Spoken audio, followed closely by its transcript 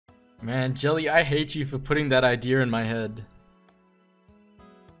Man, Jelly, I hate you for putting that idea in my head.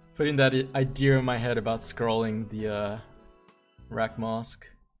 Putting that idea in my head about scrolling the rack mask.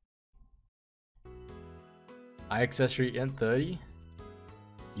 Eye accessory int 30?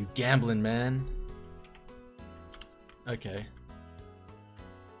 You gambling, man. Okay.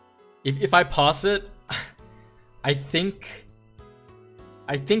 If I pass it, I think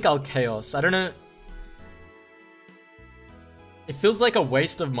I'll chaos. I don't know. It feels like a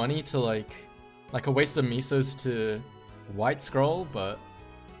waste of money to like a waste of misos to white scroll, but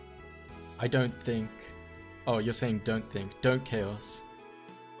I don't think. Oh, you're saying don't think. Don't chaos.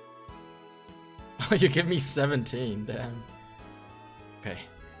 Oh, you give me 17, damn. Okay.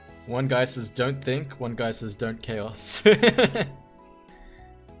 One guy says don't think, one guy says don't chaos. Okay,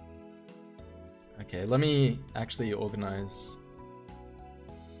 let me actually organize.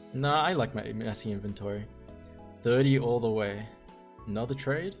 No, I like my messy inventory. 30 all the way. Another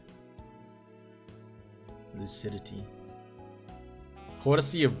trade? Lucidity.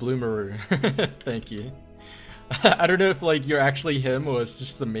 Courtesy of Bloomaroo. Thank you. I don't know if like you're actually him or it's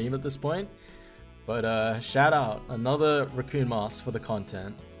just a meme at this point. But shout out. Another raccoon mask for the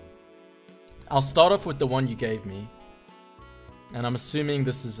content. I'll start off with the one you gave me. And I'm assuming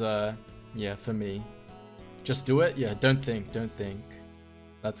this is yeah, for me. Just do it? Yeah, don't think, don't think.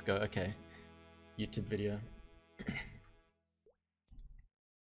 Let's go, okay. YouTube video.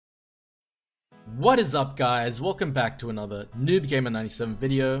 What is up, guys? Welcome back to another Noob Gamer 97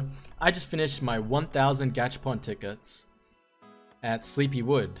 video. I just finished my 1000 Gachapon tickets at Sleepy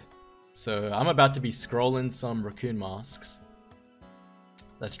Wood. So I'm about to be scrolling some raccoon masks.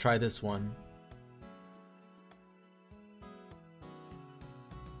 Let's try this one.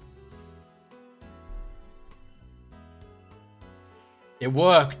 It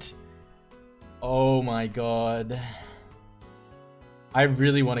worked! Oh my god. I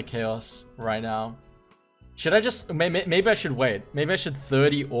really want a chaos right now. Should I just... Maybe I should wait. Maybe I should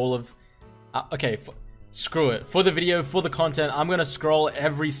 30 all of... okay, screw it. For the video, for the content, I'm gonna scroll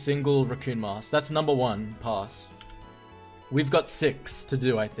every single raccoon mask. That's number one, pass. We've got 6 to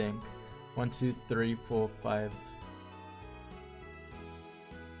do, I think. 1, 2, 3, 4, 5...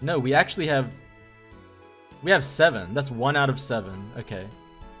 No, we actually have... We have 7. That's 1 out of 7. Okay.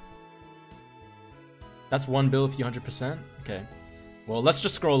 That's 1 bill if you 100%? Okay. Well, let's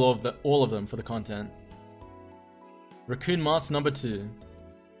just scroll all of them for the content. Raccoon mask number 2.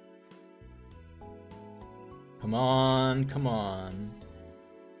 Come on, come on.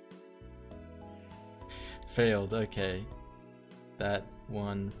 Failed, okay. That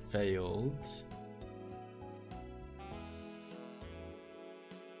one failed.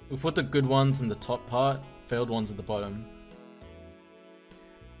 We'll put the good ones in the top part, failed ones at the bottom.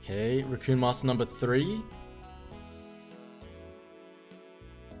 Okay, raccoon mask number 3.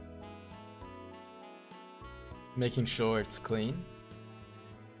 Making sure it's clean.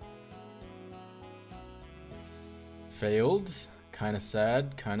 Failed. Kinda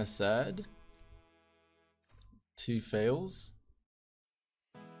sad, kinda sad. 2 fails.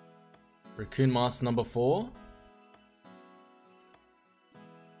 Raccoon mask number 4.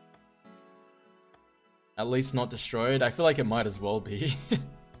 At least not destroyed. I feel like it might as well be.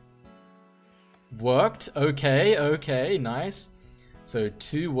 Worked. Okay, okay, nice. So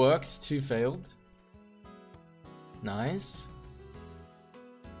 2 worked, 2 failed. Nice.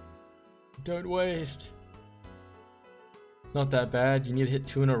 Don't waste. It's not that bad. You need to hit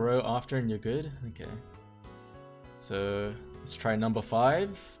 2 in a row after and you're good. Okay. So let's try number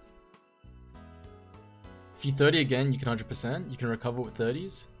 5. If you 30 again, you can 100%. You can recover with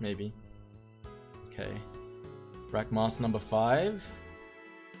 30s? Maybe. Okay. Rack mask number 5.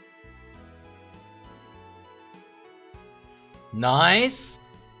 Nice!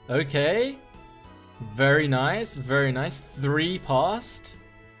 Okay. Very nice, very nice. 3 passed.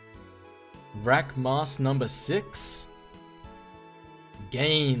 Rack mask number 6.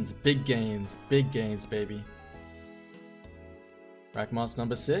 Gains, big gains, baby. Rack mask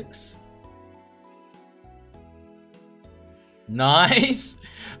number 6. Nice!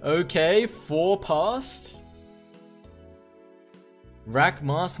 Okay, 4 passed. Rack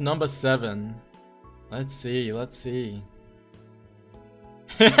mask number 7. Let's see, let's see.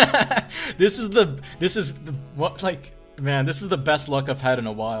 This is the what, like, man, this is the best luck I've had in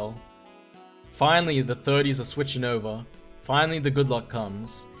a while. Finally, the 30s are switching over. Finally, the good luck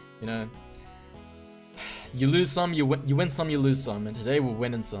comes. You know, you lose some, you win some, you lose some, and today we're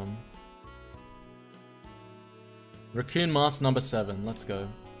winning some. Raccoon mask number 7. Let's go.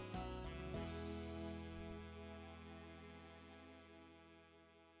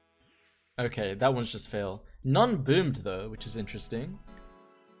 Okay, that one's just fail. None boomed though, which is interesting.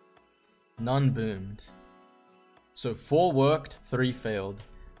 None boomed. So 4 worked, 3 failed.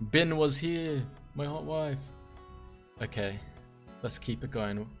 Bin was here, my hot wife. Okay, let's keep it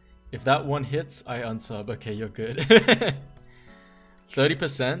going. If that one hits, I unsub. Okay, you're good.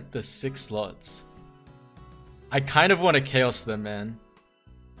 30%, there's 6 slots. I kind of want to chaos them, man.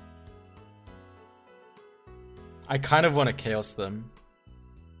 I kind of want to chaos them.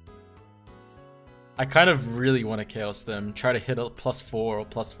 I kind of really want to chaos them. Try to hit a +4 or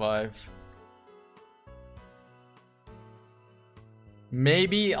 +5.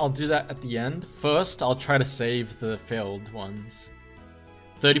 Maybe I'll do that at the end. First, I'll try to save the failed ones.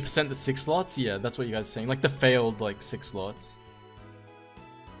 30% the 6 slots? Yeah, that's what you guys are saying. Like the failed, like 6 slots.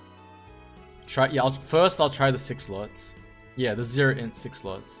 Yeah, first I'll try the 6 slots. Yeah, the 0 int 6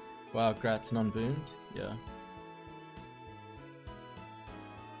 slots. Wow, grats, none boomed. Yeah.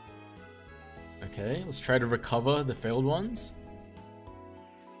 Okay, let's try to recover the failed ones.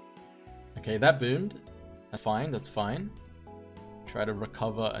 Okay, that boomed. That's fine, that's fine. Try to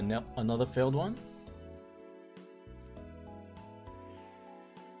recover another failed one.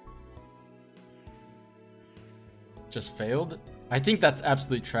 Just failed. I think that's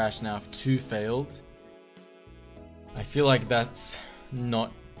absolute trash now if 2 failed. I feel like that's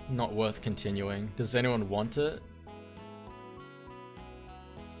not worth continuing. Does anyone want it?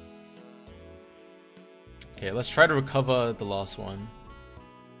 Okay, let's try to recover the last one.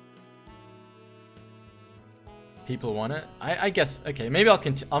 People want it? I guess, okay, maybe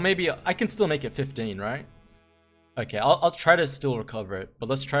I can still make it 15, right? Okay, I'll try to still recover it, but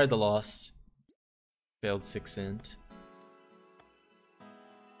let's try the last failed 6 int.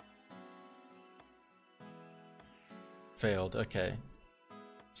 Failed, okay.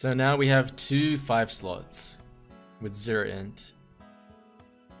 So now we have 2 5 slots with 0 int.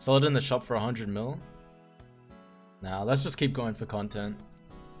 Sell it in the shop for 100 mil. Now let's just keep going for content.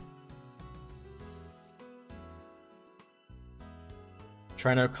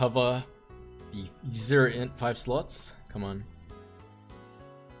 Trying to cover the 0 int 5 slots. Come on.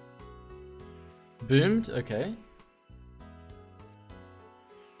 Boomed, okay.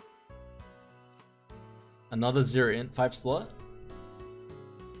 Another 0 int 5 slot.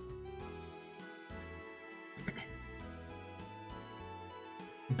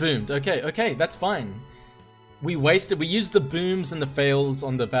 Boomed, okay, that's fine. We used the booms and the fails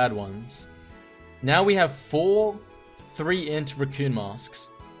on the bad ones. Now we have 4 3 int raccoon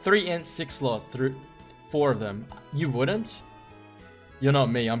masks. 3 int 6 slots, 4 of them. You wouldn't? You're not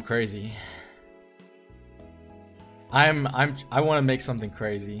me, I'm crazy. I want to make something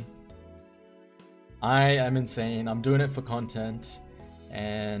crazy. I am insane. I'm doing it for content,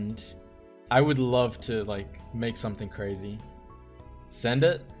 and I would love to like make something crazy. Send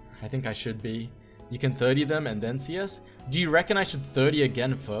it. I think I should be. You can 30 them and then CS. Do you reckon I should 30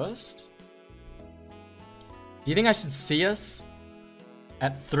 again first? Do you think I should CS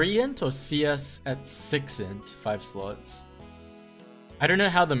at 3 int or CS at 6 int 5 slots? I don't know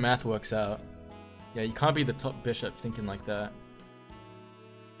how the math works out. Yeah, you can't be the top bishop thinking like that.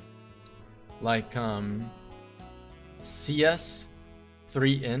 Like, CS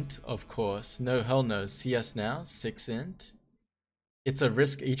 3 int, of course. No, hell no. CS now, 6 int. It's a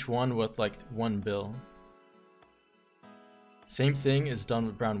risk each one worth like 1 bill. Same thing is done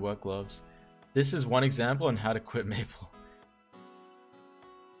with brown work gloves. This is one example on how to quit Maple.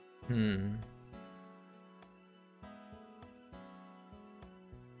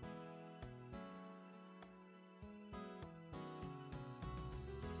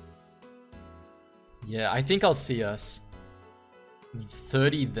 Yeah, I think I'll CS.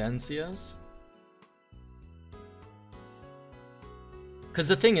 30 then CS. Because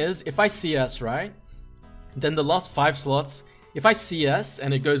the thing is, if I CS, right, then the last 5 slots, if I CS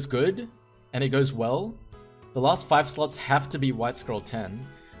and it goes good, and it goes well, the last 5 slots have to be white scroll 10.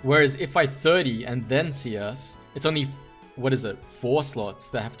 Whereas if I 30 and then CS, it's only, what is it, 4 slots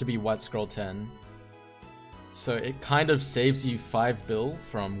that have to be white scroll 10. So it kind of saves you 5 bill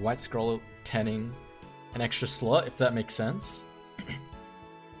from white scroll 10ing an extra slot, if that makes sense.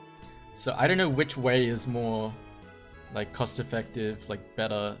 So I don't know which way is more like cost effective, like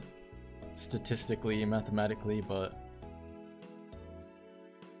better statistically, mathematically, but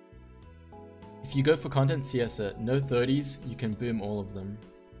if you go for content, CS it. No 30s, you can boom all of them.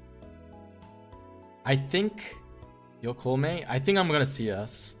 I think, your call mate, I think I'm gonna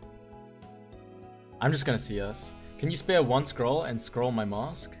CS. I'm just gonna CS. Can you spare 1 scroll and scroll my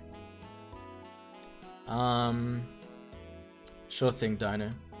mask? Sure thing,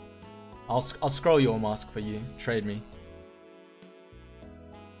 Dino. I'll scroll your mask for you. Trade me.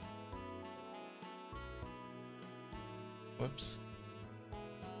 Whoops.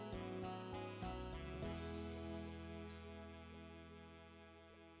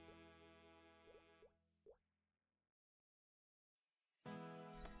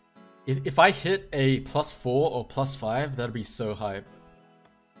 If I hit a +4 or +5, that'd be so hype.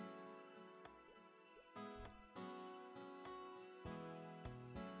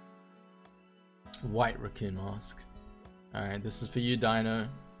 White Raccoon Mask. Alright, this is for you, Dino.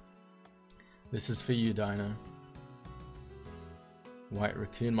 This is for you, Dino. White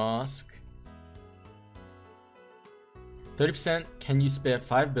Raccoon Mask. 30%, can you spare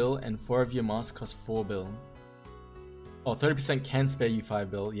 5 bill and 4 of your masks cost 4 bill? Oh, 30% can spare you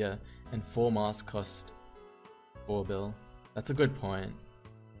 5 bill, yeah. And 4 masks cost 4 bill. That's a good point.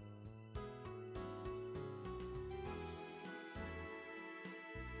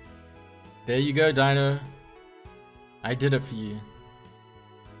 There you go, Dino. I did it for you.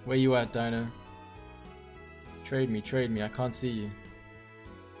 Where you at, Dino? Trade me, I can't see you.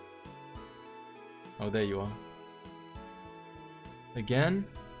 Oh, there you are. Again?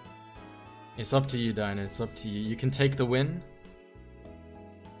 It's up to you, Dino, it's up to you. You can take the win.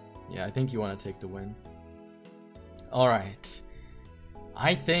 Yeah, I think you want to take the win. Alright.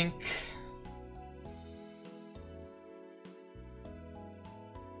 I think...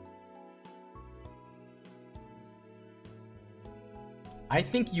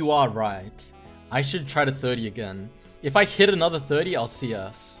 you are right. I should try to 30 again. If I hit another 30, I'll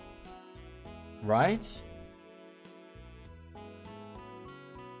CS. Right?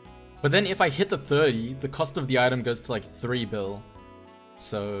 But then if I hit the 30, the cost of the item goes to like 3 bill.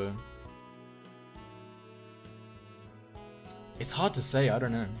 So... it's hard to say, I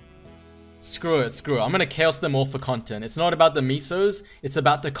don't know. Screw it. I'm gonna chaos them all for content. It's not about the misos, it's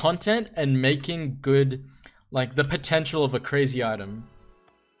about the content and making good, like, the potential of a crazy item.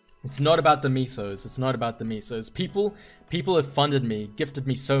 It's not about the misos. People have funded me, gifted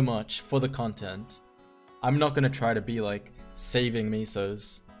me so much for the content. I'm not gonna try to be like saving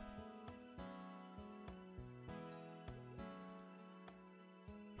misos.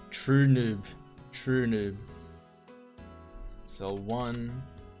 True noob. Sell 1.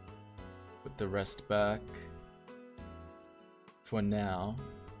 Put the rest back. For now.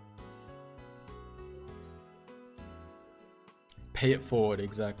 Pay it forward,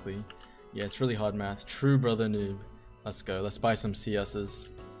 exactly. Yeah, it's really hard math. True brother noob. Let's go. Let's buy some CS's.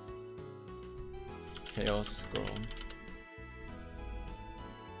 Chaos scroll.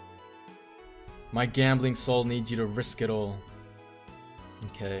 My gambling soul needs you to risk it all.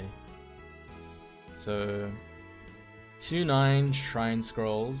 Okay. So 2-9 shrine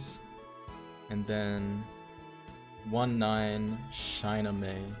scrolls. And then 1-9 Shina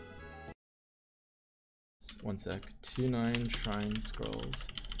May. One sec. 2-9 shrine scrolls.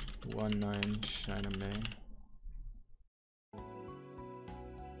 1-9 Shina May.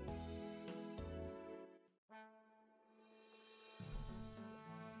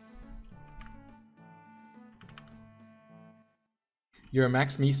 You're a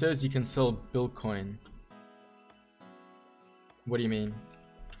max misos, you can sell Bitcoin. What do you mean?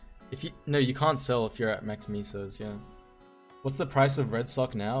 No, you can't sell if you're at max misos, yeah. What's the price of red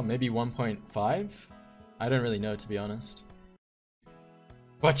sock now? Maybe 1.5? I don't really know, to be honest.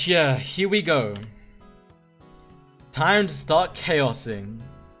 But yeah, here we go. Time to start chaosing.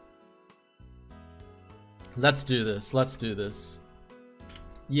 Let's do this.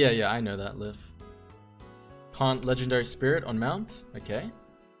 Yeah, I know that, Liv. Can't legendary spirit on mount? Okay.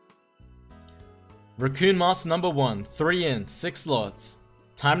 Raccoon Mask number 1. 3 in, 6 slots.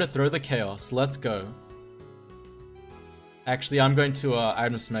 Time to throw the chaos. Let's go. Actually, I'm going to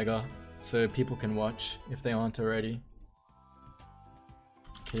Items Mega, so people can watch if they aren't already.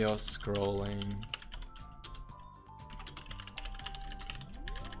 Chaos scrolling.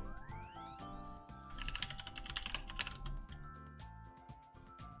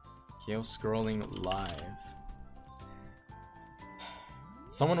 Chaos scrolling live.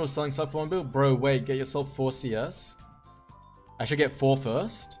 Someone was selling sub for 1 bill? Bro, wait, get yourself 4 CS. I should get 4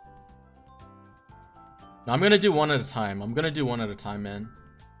 first. No, I'm gonna do 1 at a time. Man.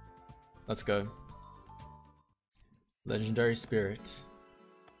 Let's go. Legendary Spirit.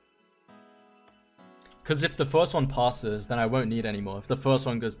 Because if the first one passes, then I won't need any more. If the first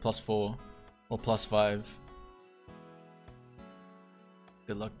one goes +4 or +5.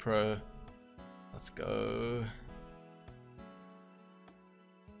 Good luck, pro. Let's go.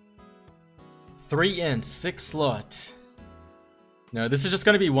 3 in, 6 slot. No, this is just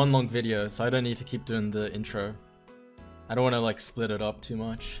going to be one long video, so I don't need to keep doing the intro. I don't want to like split it up too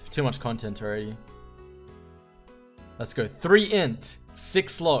much. Too much content already. Let's go. 3 int,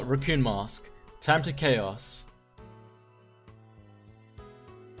 6 slot, Raccoon Mask. Time to chaos.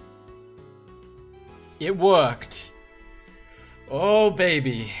 It worked. Oh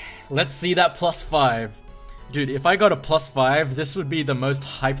baby. Let's see that +5. Dude, if I got a +5, this would be the most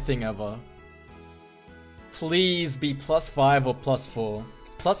hype thing ever. Please be +5 or +4.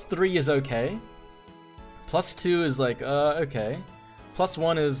 +3 is okay. +2 is like, okay.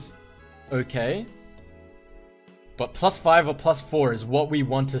 +1 is okay. But +5 or +4 is what we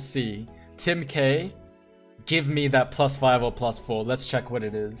want to see. Tim K, give me that +5 or +4. Let's check what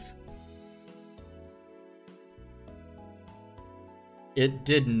it is. It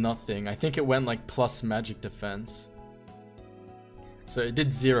did nothing. I think it went like plus magic defense. So it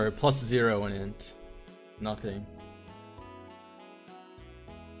did 0, +0 and int. Nothing.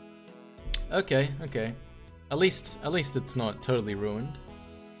 Okay, okay. At least it's not totally ruined.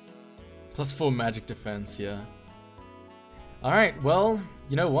 +4 magic defense, yeah. Alright, well,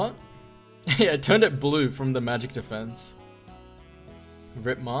 you know what? Yeah, it turned it blue from the magic defense.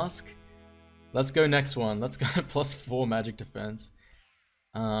 Rip mask. Let's go next one. Let's go +4 magic defense.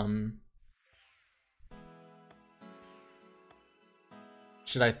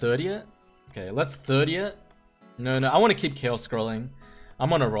 Should I 30 it? Okay, let's 30 it. No, I want to keep chaos scrolling.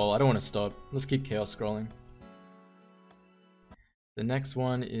 I'm on a roll. I don't want to stop. Let's keep chaos scrolling. The next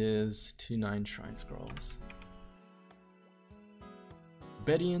one is 2-9 shrine scrolls.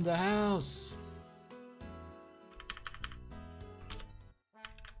 Betty in the house.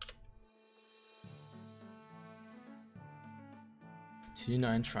 Two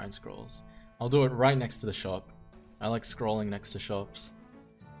 9 shrine scrolls. I'll do it right next to the shop. I like scrolling next to shops.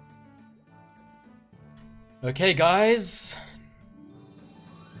 Okay, guys.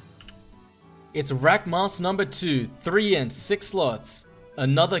 It's rack mask number 2. 3 int, 6 slots.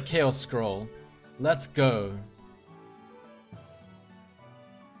 Another chaos scroll. Let's go.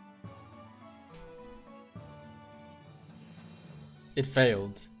 It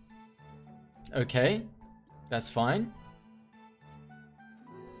failed. Okay, that's fine.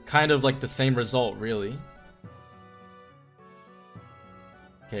 Kind of like the same result, really.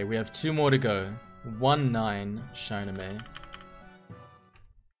 Okay, we have 2 more to go. 1-9 Shiname.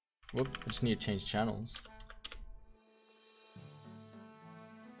 Whoop, I just need to change channels.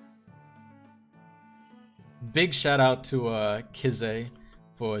 Big shout out to Kize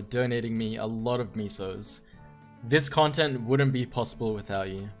for donating me a lot of misos. This content wouldn't be possible without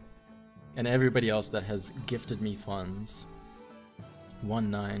you. And everybody else that has gifted me funds.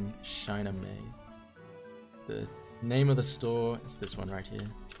 1-9 Shiname. The name of the store is this one right here.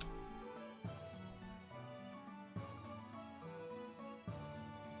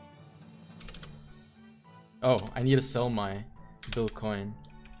 Oh, I need to sell my bill coin.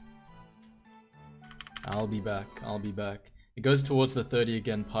 I'll be back. I'll be back. It goes towards the 30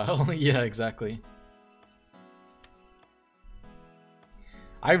 again pile. Yeah, exactly.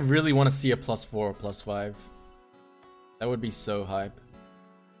 I really want to see a +4 or +5. That would be so hype.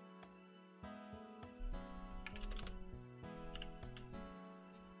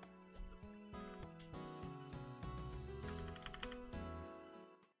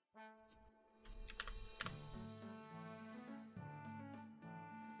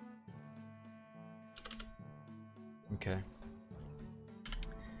 Okay.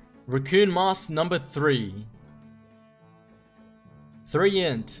 Raccoon mask number 3. 3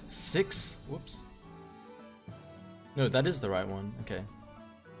 int, 6, whoops. No, that is the right one, okay.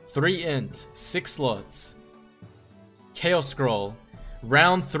 3 int, 6 slots. Chaos scroll.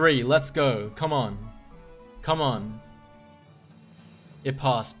 Round 3, let's go, come on. Come on. It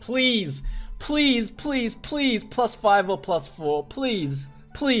passed, please, please, please, please, +5 or +4, please,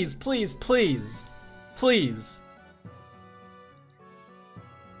 please, please, please, please.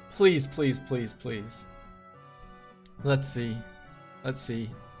 Please, please, please, please. Let's see. Let's see.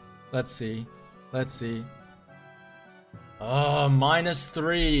 Let's see. Let's see. Oh,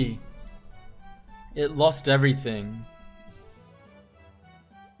 -3. It lost everything.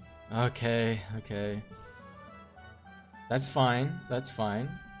 Okay, okay. That's fine. That's fine.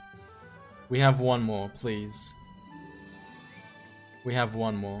 We have one more, please. We have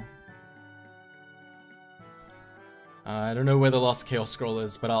one more. I don't know where the last chaos scroll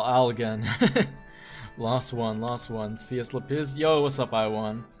is, but I'll again. Last one. CS Lapiz. Yo, what's up,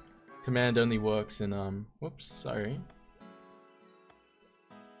 I1? Command only works in, whoops, sorry.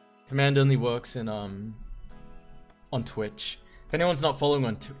 Command only works in, on Twitch. If anyone's not following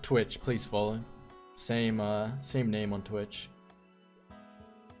on Twitch, please follow. Same name on Twitch.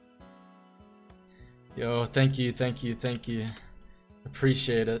 Yo, thank you.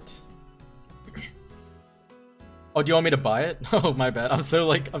 Appreciate it. Oh, do you want me to buy it? Oh, my bad. I'm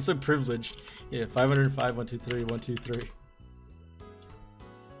so privileged. Yeah, 505, 123, 123.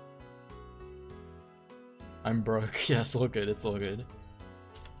 I'm broke. Yeah, it's all good. It's all good.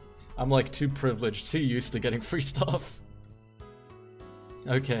 I'm like too privileged, too used to getting free stuff.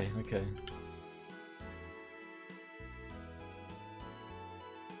 Okay, okay.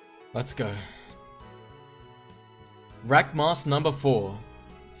 Let's go. Rack mask number 4.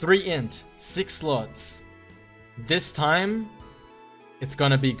 3 int, 6 slots. This time, it's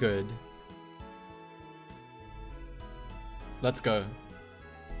gonna be good. Let's go.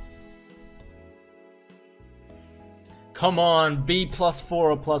 Come on, be +4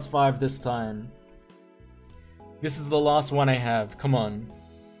 or +5 this time. This is the last one I have, come on.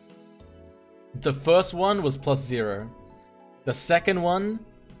 The first one was +0. The second one,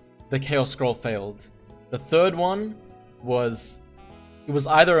 the Chaos Scroll failed. The third one was... It was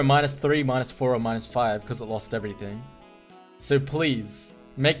either a -3, -4, or -5 because it lost everything. So please,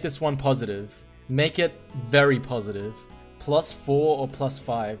 make this one positive. Make it very positive. +4 or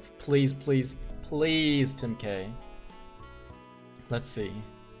 +5. Please, please, please, Tim K. Let's see.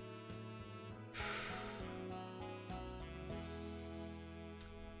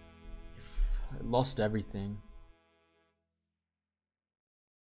 I lost everything.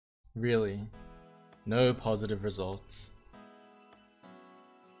 Really? No positive results.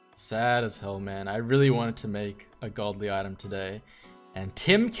 Sad as hell, man. I really wanted to make a godly item today. And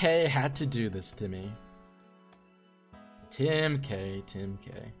Tim K had to do this to me. Tim K, Tim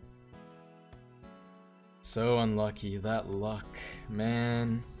K. So unlucky, that luck,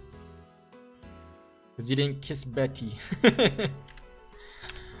 man. Because you didn't kiss Betty.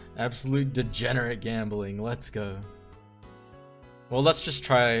 Absolute degenerate gambling, let's go. Well, let's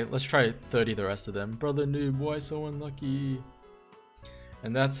try 30 the rest of them. Brother noob, why so unlucky?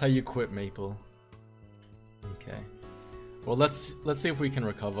 And that's how you quit Maple. Okay. Well, let's see if we can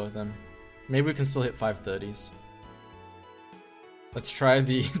recover them. Maybe we can still hit 530s. Let's try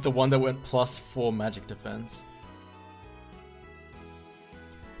the one that went +4 magic defense.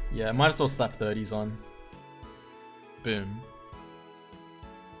 Yeah, might as well slap 30s on. Boom.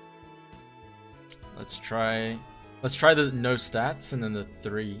 Let's try the no stats and then the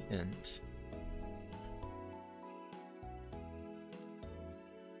 3 int.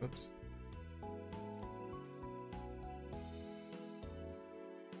 Oops.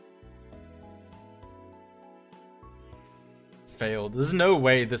 Failed. There's no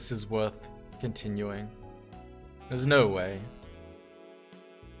way this is worth continuing. There's no way.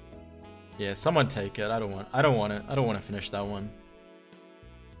 Yeah, someone take it. I don't want it. I don't want to finish that one.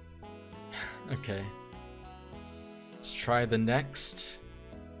 Okay. Let's try the next.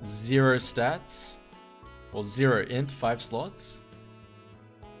 0 stats. Well, 0 int, 5 slots.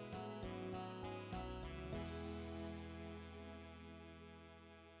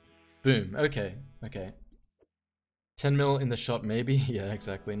 Boom. Okay. Okay. 10 mil in the shop, maybe? Yeah,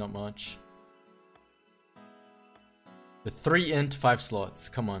 exactly. Not much. The 3 int, 5 slots.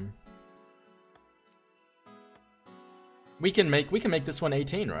 Come on. We can make this one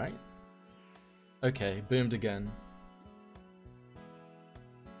 18, right? Okay, boomed again.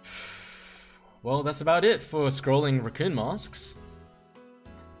 Well, that's about it for scrolling raccoon masks.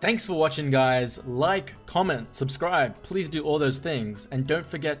 Thanks for watching, guys. Like, comment, subscribe. Please do all those things. And don't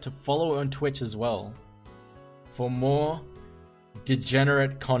forget to follow on Twitch as well for more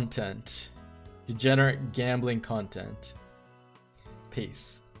degenerate content. Degenerate gambling content.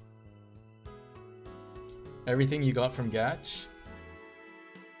 Peace. Everything you got from Gatch?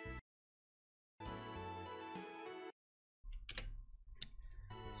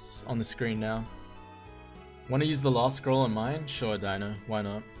 It's on the screen now. Want to use the last scroll on mine? Sure, Dino. Why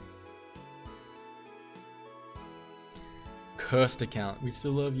not? Cursed account. We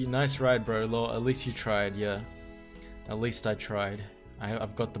still love you. Nice ride, bro. Lol. At least you tried, yeah. At least I tried.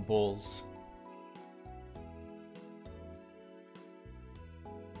 I've got the balls.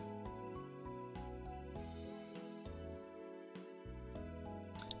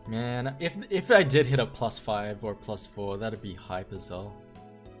 Man, if I did hit a +5 or +4, that'd be hype as hell.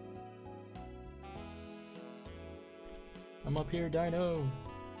 I'm up here, Dino.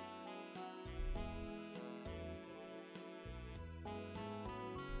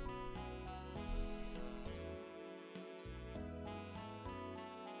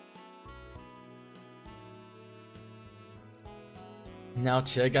 Now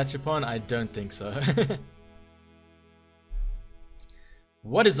chair gachapon? I don't think so.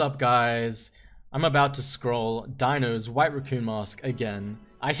 What is up, guys? I'm about to scroll Dino's White Raccoon Mask again.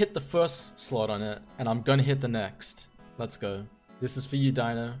 I hit the first slot on it, and I'm gonna hit the next. Let's go. This is for you,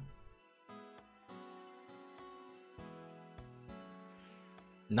 Dino.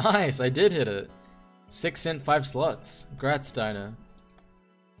 Nice, I did hit it. 6 int, 5 slots. Congrats, Dino.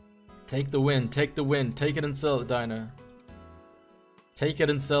 Take the win, take the win. Take it and sell it, Dino. Take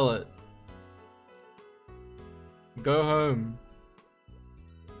it and sell it. Go home.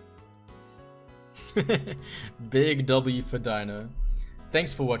 Big W for Dino.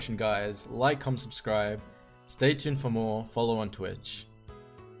 Thanks for watching, guys. Like, comment, subscribe. Stay tuned for more. Follow on Twitch.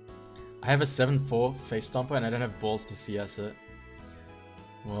 I have a 7-4 face stomper and I don't have balls to CS it.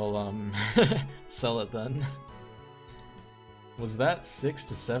 Well, sell it then. Was that 6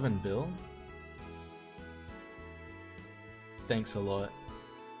 to 7 bill? Thanks a lot,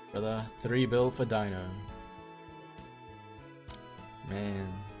 brother. 3 bill for Dino.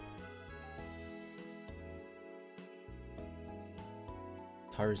 Man.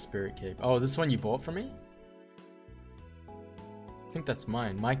 Taru Spirit Cape. Oh, this is one you bought for me? I think that's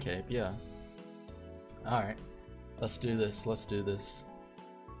mine. My cape, yeah. Alright. Let's do this. Let's do this.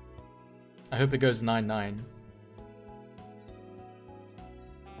 I hope it goes 9-9.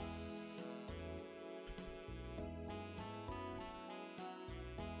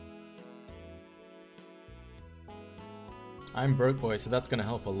 I'm broke, boy, so that's gonna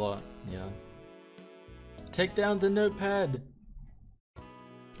help a lot. Yeah. Take down the notepad!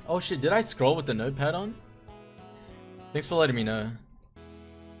 Oh shit, did I scroll with the notepad on? Thanks for letting me know.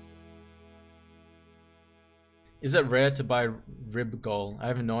 Is it rare to buy rib goal? I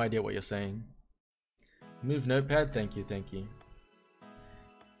have no idea what you're saying. Move notepad? Thank you, thank you.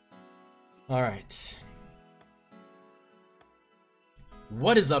 Alright.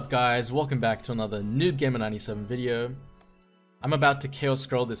 What is up, guys? Welcome back to another Noob Gamer 97 video. I'm about to chaos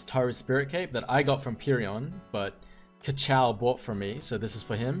scroll this Taru Spirit Cape that I got from Pyrion, but Kachow bought from me, so this is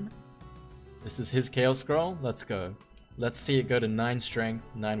for him. This is his chaos scroll. Let's go. Let's see it go to 9 strength,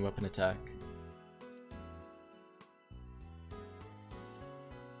 9 weapon attack.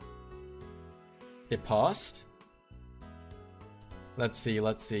 It passed. Let's see,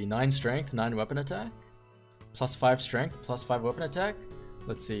 let's see. 9 strength, 9 weapon attack. Plus 5 strength, plus 5 weapon attack.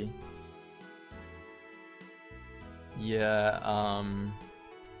 Let's see. Yeah,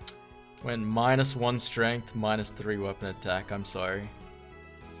 went minus 1 strength, minus 3 weapon attack. I'm sorry.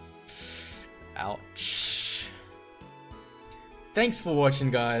 Ouch. Thanks for watching,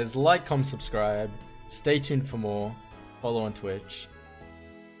 guys. Like, comment, subscribe. Stay tuned for more. Follow on Twitch.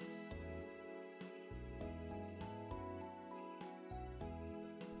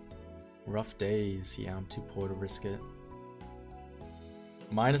 Rough days. Yeah, I'm too poor to risk it.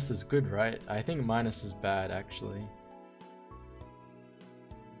 Minus is good, right? I think minus is bad, actually.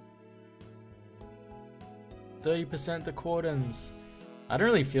 30% the Cordons. I don't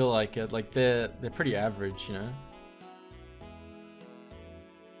really feel like it. Like they're pretty average, you know.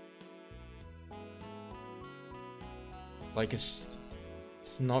 Like it's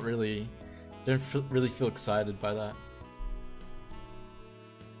not really. Don't really feel excited by that.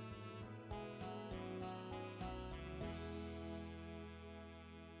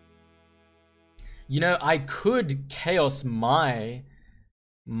 You know, I could chaos my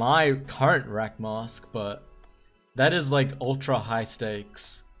current rack mask, but that is like ultra high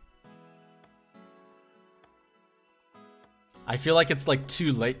stakes. I feel like it's like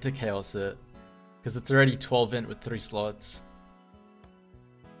too late to chaos it, because it's already 12 int with 3 slots.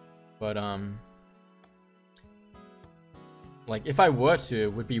 But like if I were to,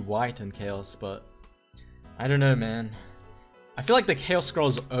 it would be white and chaos, but I don't know, man. I feel like the chaos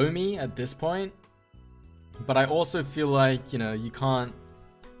scrolls owe me at this point. But I also feel like, you know, you can't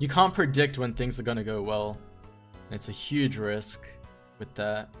predict when things are gonna go well. And it's a huge risk with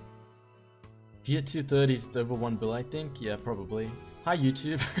that. If you hit 230s, it's over 1 bill, I think. Yeah, probably. Hi,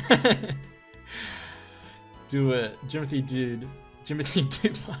 YouTube. Do it. Jimothy dude. Jimothy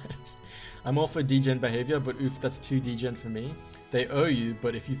dude vibes. I'm all for degen behavior, but oof, that's too degen for me. They owe you,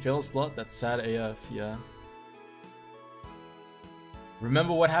 but if you fail a slot, that's sad AF, yeah.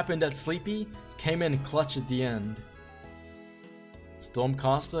 Remember what happened at Sleepy? Came in clutch at the end.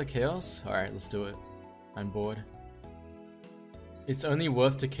 Stormcaster, Chaos? Alright, let's do it. I'm bored. It's only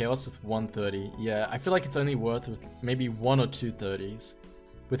worth to Chaos with 130. Yeah, I feel like it's only worth with maybe 1 or 2 30s.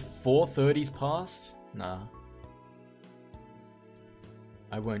 With 4 30s past? Nah.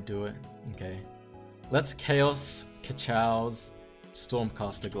 I won't do it. Okay. Let's Chaos Kachow's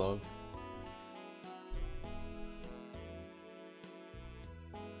Stormcaster Glove.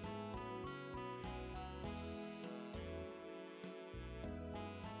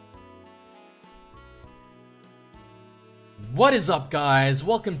 What is up, guys?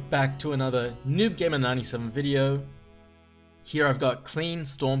 Welcome back to another Noob Gamer 97 video. Here I've got clean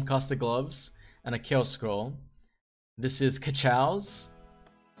Stormcaster gloves and a Chaos Scroll. This is Kachow's.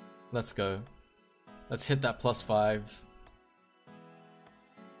 Let's go. Let's hit that +5.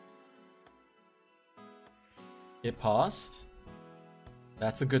 It passed.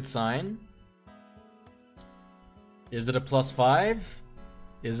 That's a good sign. Is it a +5?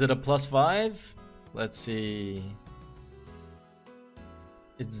 Is it a +5? Let's see.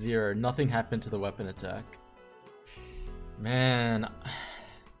 It's 0. Nothing happened to the weapon attack. Man.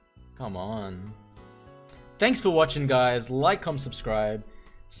 Come on. Thanks for watching, guys. Like, comment, subscribe.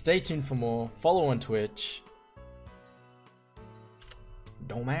 Stay tuned for more. Follow on Twitch.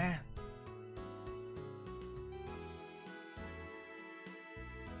 Don't matter.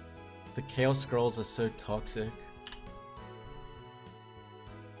 The Chaos Scrolls are so toxic.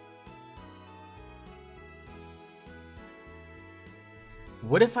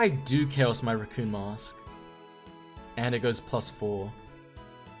 What if I do Chaos my Raccoon Mask? And it goes +4.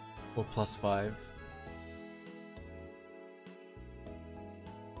 Or +5.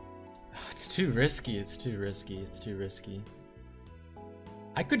 It's too risky, it's too risky, it's too risky.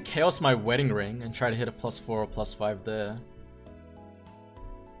 I could Chaos my Wedding Ring and try to hit a +4 or +5 there.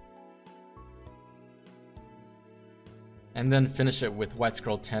 And then finish it with White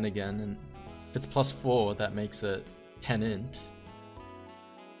Scroll 10 again, and if it's +4, that makes it 10 int.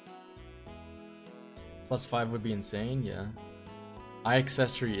 +5 would be insane, yeah. Eye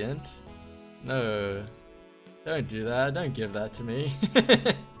accessory int? No. Don't do that, don't give that to me.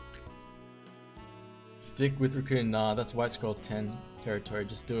 Stick with Raccoon, nah, that's White Scroll 10 territory,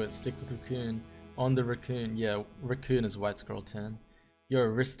 just do it. Stick with Raccoon. On the Raccoon, yeah, Raccoon is White Scroll 10. You're a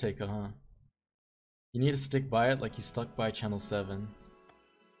risk taker, huh? You need to stick by it like you stuck by Channel 7.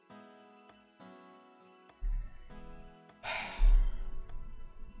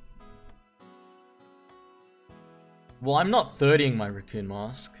 Well, I'm not 30ing my Raccoon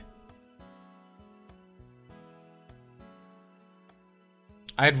Mask.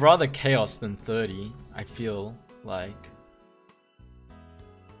 I'd rather Chaos than 30, I feel like.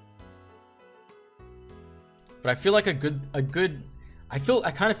 But I feel like I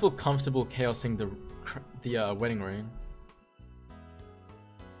kind of feel comfortable Chaosing the Wedding Ring.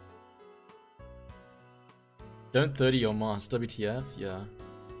 Don't 30 your mask, WTF, yeah.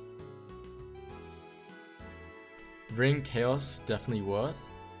 Ring Chaos, definitely worth.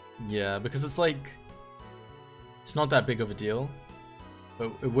 Yeah, because it's like, it's not that big of a deal.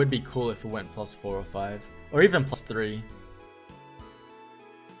 But it would be cool if it went +4 or 5. Or even +3.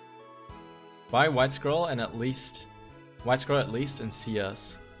 Buy White Scroll and at least, and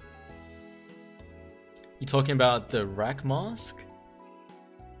CS. You talking about the Rack Mask?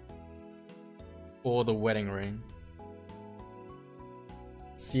 Or the Wedding Ring?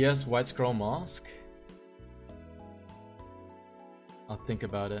 CS White Scroll Mask? I'll think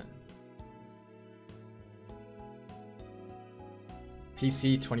about it.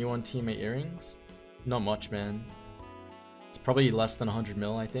 PC 21 teammate earrings? Not much, man. It's probably less than 100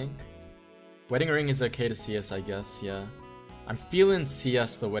 mil, I think. Wedding Ring is okay to CS, I guess, yeah. I'm feeling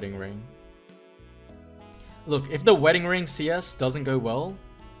CS the Wedding Ring. Look, if the Wedding Ring CS doesn't go well,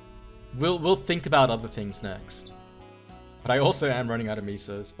 we'll think about other things next. But I also am running out of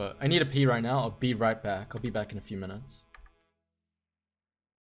misos, but I need to pee right now. I'll be right back. I'll be back in a few minutes.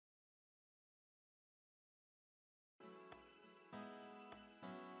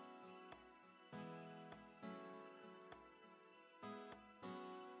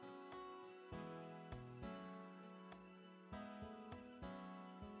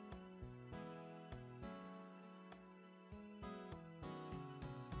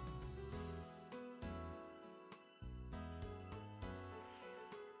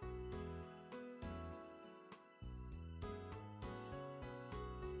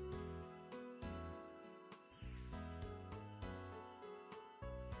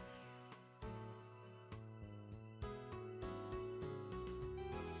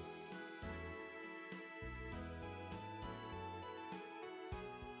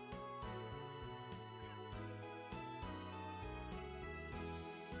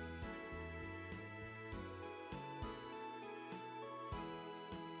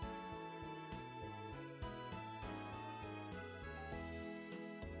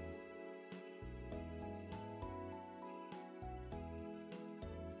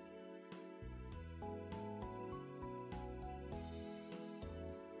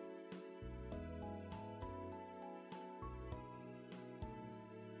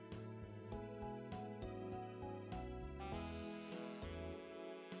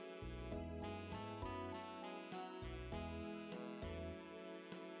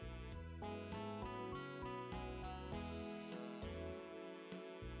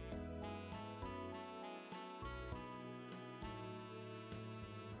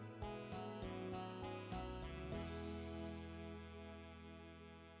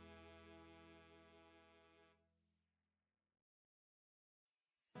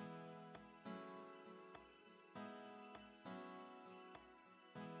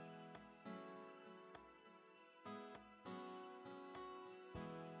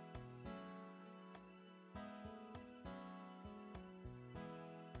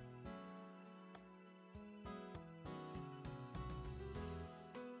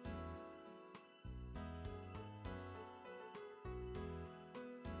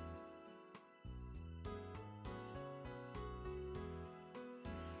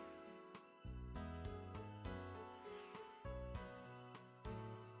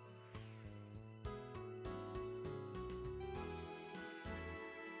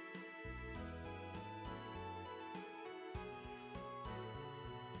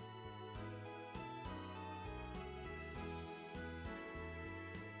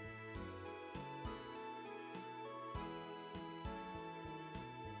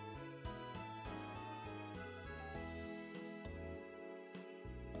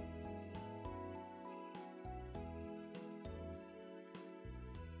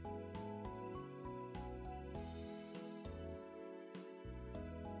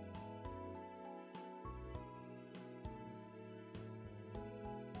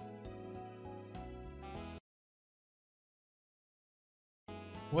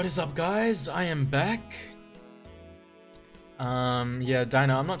 What is up, guys? I am back. Yeah,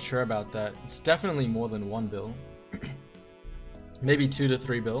 Dino, I'm not sure about that. It's definitely more than 1 bill. Maybe 2 to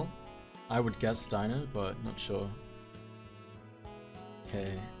 3 bill. I would guess Dino, but not sure.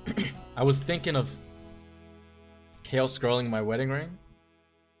 Okay. I was thinking of chaos scrolling my wedding ring.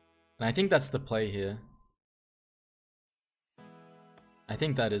 And I think that's the play here. I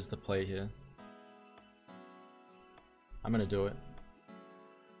think that is the play here. I'm gonna do it.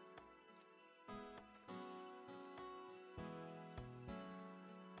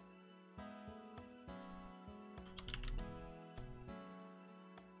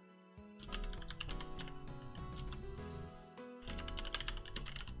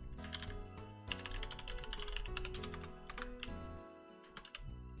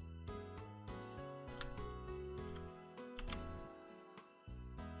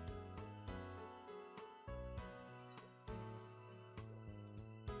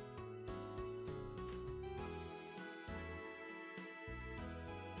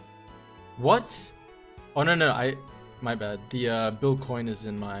 What? Oh no, my bad. The bill coin is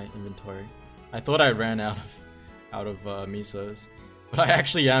in my inventory. I thought I ran out of misos, but I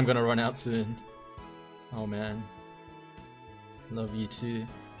actually am gonna run out soon. Oh man. Love you too,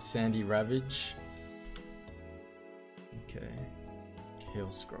 Sandy Ravage. Okay.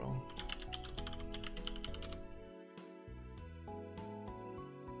 Chaos scroll.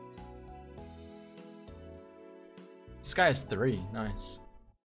 This guy has 3. Nice.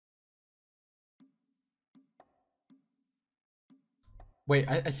 Wait,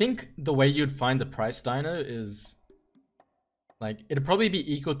 I think the way you'd find the price, Dino, is like it'd probably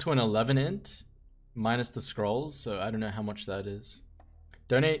be equal to an 11 int minus the scrolls, so I don't know how much that is.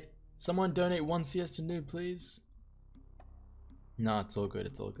 Someone donate 1 CS to Noob, please. No, it's all good,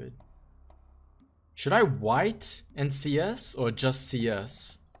 it's all good. Should I white and CS or just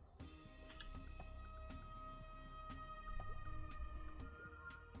CS?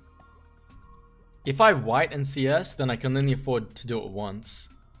 If I white and CS, then I can only afford to do it once.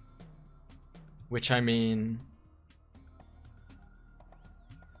 Which I mean...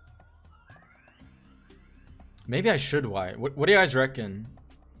 maybe I should white. What do you guys reckon?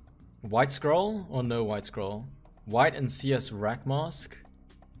 White scroll or no white scroll? White and CS rack mask?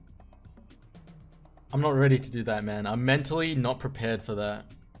 I'm not ready to do that, man. I'm mentally not prepared for that.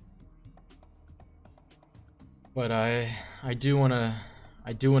 But I do wanna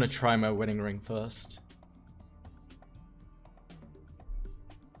try my wedding ring first.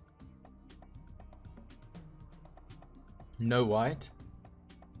 No white.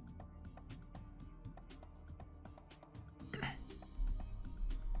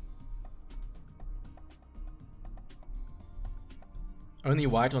 Only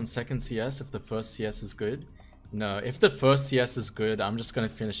white on second CS if the first CS is good? No, if the first CS is good, I'm just gonna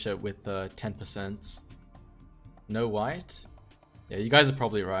finish it with 10%. No white? Yeah, you guys are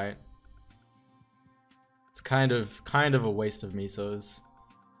probably right. It's kind of a waste of misos.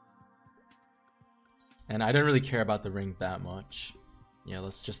 And I don't really care about the ring that much. Yeah,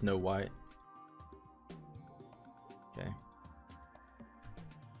 let's just no white. Okay.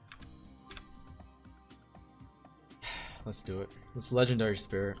 Let's do it. Let's legendary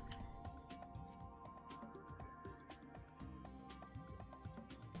spirit.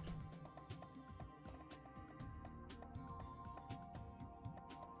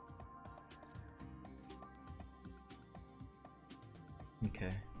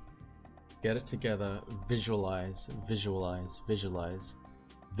 Okay. Get it together. Visualize, visualize, visualize.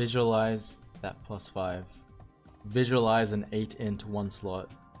 Visualize that +5. Visualize an 8 int 1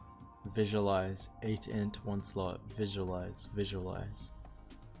 slot. Visualize 8 int 1 slot. Visualize, visualize.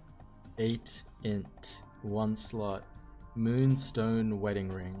 8 int 1 slot. Moonstone wedding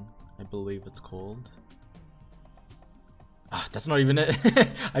ring, I believe it's called. Ah, that's not even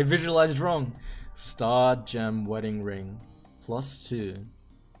it. I visualized wrong. Star gem wedding ring. +2.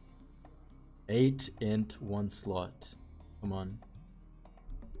 8 int 1 slot. Come on.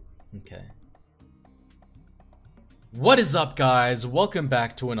 Okay. What is up, guys? Welcome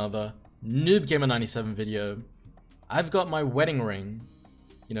back to another Noob Gamer 97 video. I've got my wedding ring.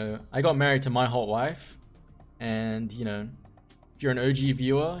 You know, I got married to my hot wife. And, you know, if you're an OG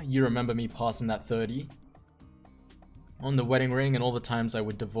viewer, you remember me passing that 30 on the wedding ring and all the times I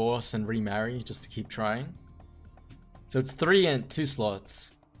would divorce and remarry just to keep trying. So it's 3 int 2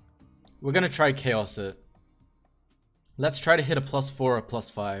 slots. We're gonna try chaos it. Let's try to hit a +4 or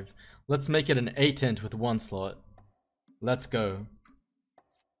 +5. Let's make it an 8 int with 1 slot. Let's go.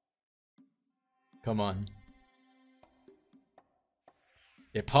 Come on.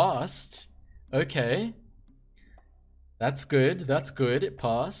 It passed. Okay. That's good. That's good. It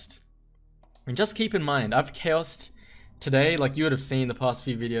passed. And just keep in mind, I've chaosed today, like you would have seen the past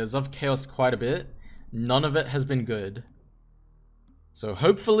few videos. I've chaosed quite a bit. None of it has been good. So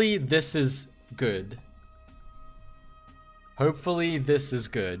hopefully this is good. Hopefully this is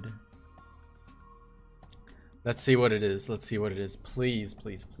good. Let's see what it is. Let's see what it is. Please,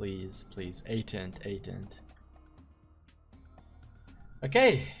 please, please, please. 8 int, 8 int.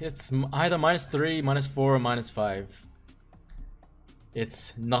 Okay, it's either -3, -4, or -5.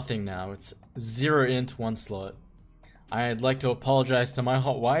 It's nothing now. It's 0 int, 1 slot. I'd like to apologize to my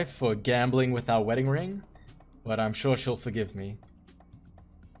hot wife for gambling with our wedding ring, but I'm sure she'll forgive me.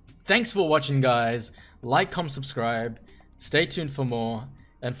 Thanks for watching, guys. Like, comment, subscribe. Stay tuned for more,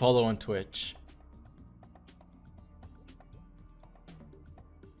 and follow on Twitch.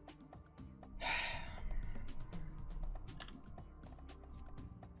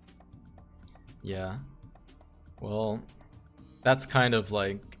 Yeah. Well, that's kind of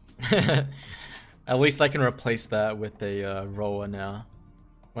like... At least I can replace that with a roller now.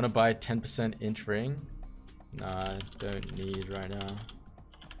 Wanna buy 10% inch ring? Nah, don't need right now.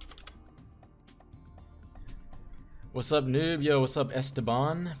 What's up, noob? Yo, what's up,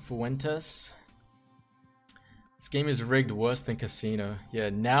 Esteban Fuentes? This game is rigged worse than Casino. Yeah,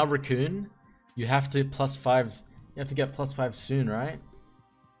 now Raccoon, you have to +5. You have to get +5 soon, right?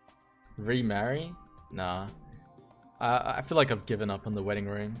 Remarry? Nah. I feel like I've given up on the wedding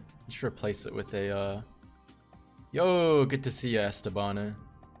ring. You should replace it with a Yo, good to see you, Estebano.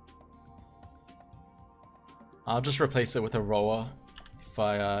 I'll just replace it with a rower if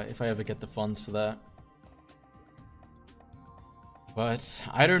I ever get the funds for that. But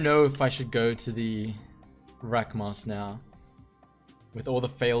I don't know if I should go to the Rackmas now. With all the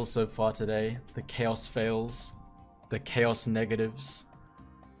fails so far today, the chaos fails, the chaos negatives.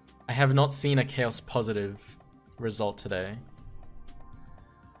 I have not seen a chaos positive result today.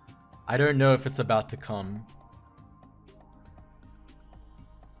 I don't know if it's about to come.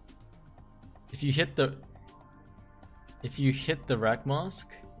 If you hit the rack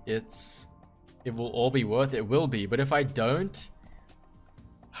mask, it will all be worth it. It will be, but if I don't,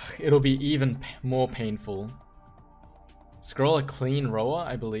 it'll be even more painful. Scroll a clean rower,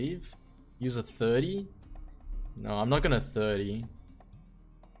 I believe. Use a 30. No, I'm not gonna 30.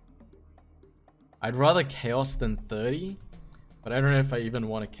 I'd rather chaos than 30, but I don't know if I even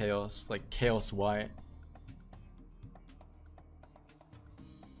want a chaos, like chaos white.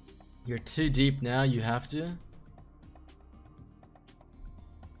 You're too deep now, you have to.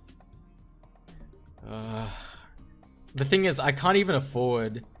 The thing is, I can't even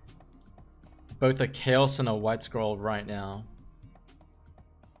afford both a chaos and a white scroll right now.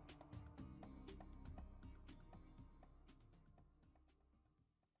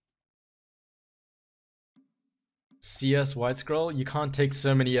 CS white scroll? You can't take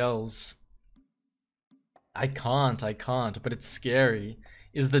so many L's. I can't, but it's scary.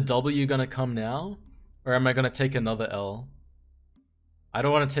 Is the W gonna come now? Or am I gonna take another L? I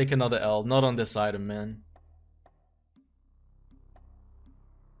don't want to take another L, not on this item, man.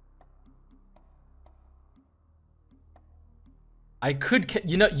 I could,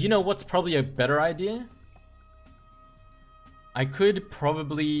 you know what's probably a better idea? I could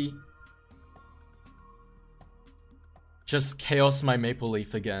probably just chaos my Maple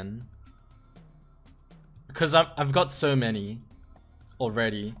Leaf again. Because I've got so many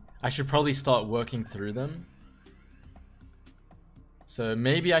already. I should probably start working through them. So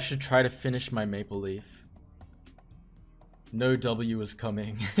maybe I should try to finish my Maple Leaf. No W is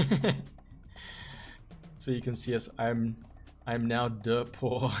coming. So you can see us. I'm now dirt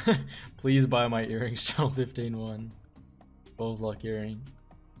poor. Please buy my earrings, channel 15-1. 12 lock earring.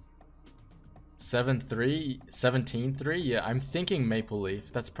 7-3? 17-3? Yeah, I'm thinking Maple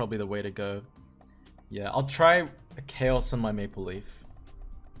Leaf. That's probably the way to go. Yeah, I'll try a chaos on my Maple Leaf.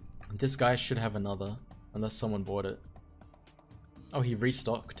 This guy should have another, unless someone bought it. Oh, he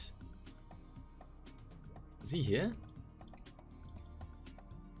restocked. Is he here?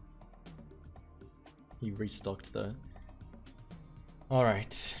 He restocked though.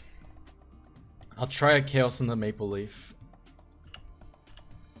 Alright. I'll try a chaos on the Maple Leaf.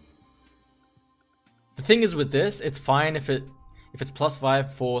 The thing is with this, it's fine if it's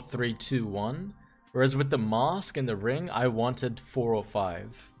 +5, 4, 3, 2, 1. Whereas with the mask and the ring, I wanted 4 or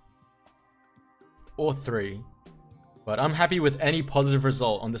 5. Or 3. But I'm happy with any positive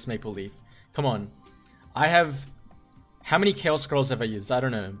result on this Maple Leaf. Come on. I have... How many Chaos Scrolls have I used? I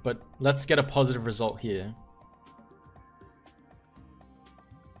don't know. But let's get a positive result here.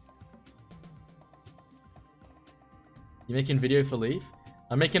 You making video for Leaf?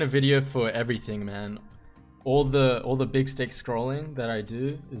 I'm making a video for everything, man. all the big stick scrolling that I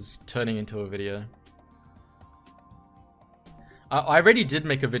do is turning into a video. I already did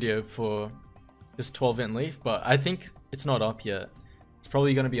make a video for this 12-int leaf, but I think it's not up yet. It's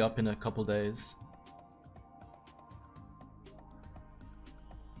probably going to be up in a couple days.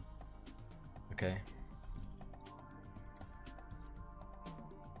 Okay.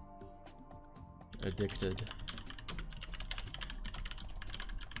 Addicted.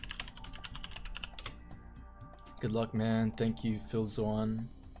 Good luck, man. Thank you, Phil Zwan.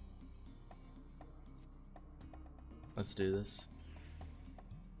 Let's do this.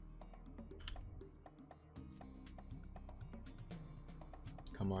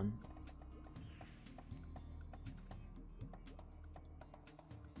 Come on.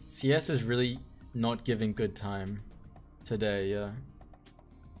 CS is really not giving good time today, yeah.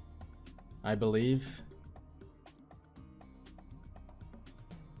 I believe.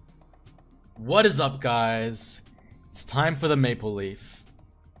 What is up, guys? It's time for the Maple Leaf.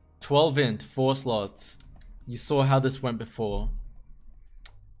 12-int, 4 slots. You saw how this went before.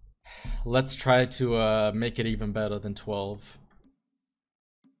 Let's try to make it even better than 12.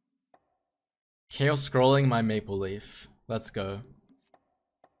 Chaos scrolling my Maple Leaf. Let's go.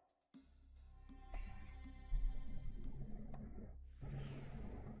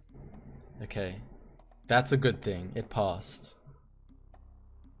 Okay. That's a good thing. It passed.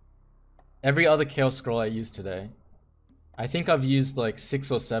 Every other Chaos Scroll I used today. I think I've used like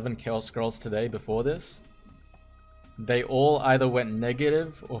 6 or 7 Chaos Scrolls today before this. They all either went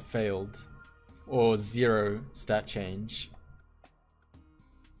negative or failed. Or 0 stat change.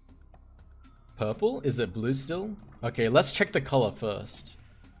 Purple? Is it blue still? Okay, let's check the color first.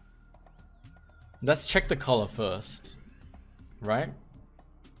 Let's check the color first. Right?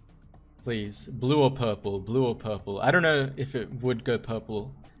 Please. Blue or purple? Blue or purple? I don't know if it would go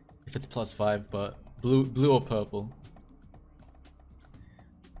purple if it's +5, but blue or purple.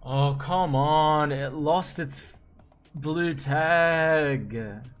 Oh, come on. It lost its blue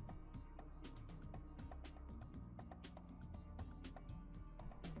tag.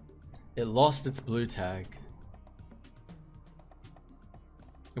 It lost its blue tag.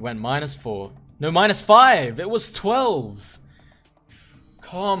 It went -4. No, -5. It was 12.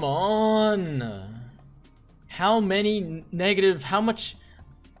 Come on. How many negative? How much?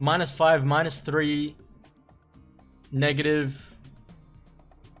 -5, -3, negative.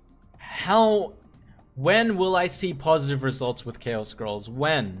 How? When will I see positive results with Chaos Scrolls?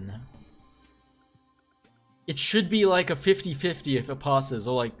 When? It should be like a 50-50 if it passes,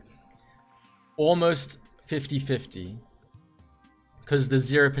 or like almost 50-50. Because the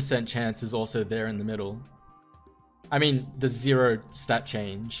 0% chance is also there in the middle. I mean, the 0 stat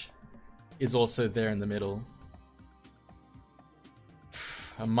change is also there in the middle.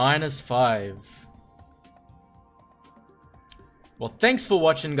 A -5. Well, thanks for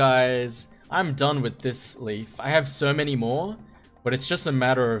watching, guys. I'm done with this leaf. I have so many more, but it's just a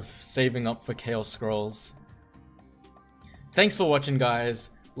matter of saving up for Chaos Scrolls. Thanks for watching,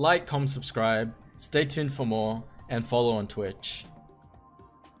 guys. Like, comment, subscribe. Stay tuned for more, and follow on Twitch.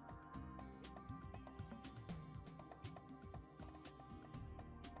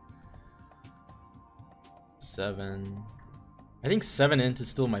 I think 7-int is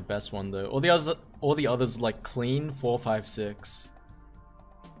still my best one though. All the others like clean 4, 5, 6.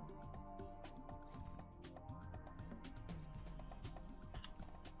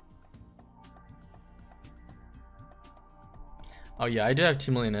 Oh yeah, I do have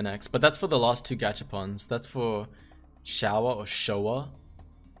 2 million NX, but that's for the last 2 gachapons. That's for Shower or Showa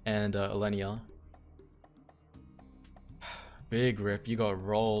and Alenia. Big rip, you got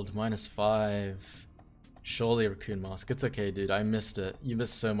rolled. -5. Surely Raccoon Mask. It's okay, dude. I missed it. You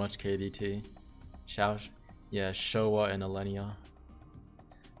missed so much, KDT. Yeah, Showa and Alenia.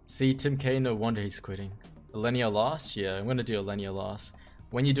 See, Tim K, no wonder he's quitting. Alenia last? Yeah, I'm gonna do Alenia last.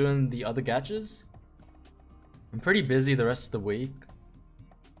 When you doing the other gachas? I'm pretty busy the rest of the week.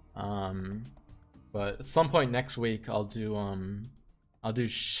 But at some point next week I'll do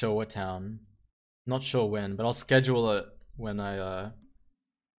Showa Town. Not sure when, but I'll schedule it when I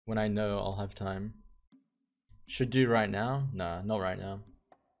know I'll have time. Should do right now? Nah, not right now.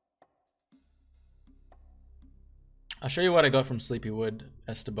 I'll show you what I got from Sleepywood,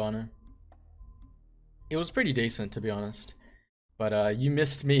 Estabano. It was pretty decent, to be honest. But you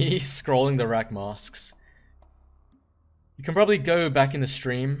missed me scrolling the rack masks. You can probably go back in the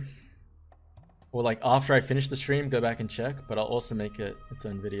stream. Or like after I finish the stream, go back and check. But I'll also make it its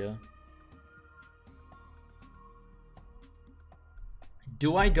own video.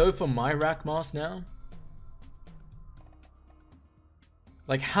 Do I go for my rack mask now?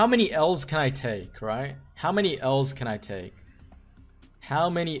 Like, how many L's can I take, right? How many L's can I take? How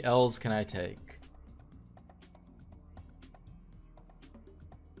many L's can I take?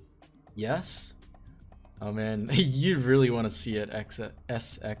 Yes? Oh man, you really want to see it,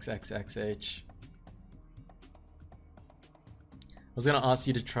 SXXXH. I was gonna ask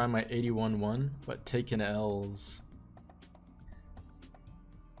you to try my 81-1, but taking L's.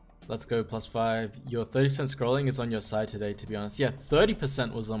 Let's go, +5. Your 30% scrolling is on your side today, to be honest. Yeah,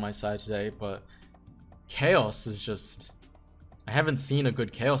 30% was on my side today, but chaos is just... I haven't seen a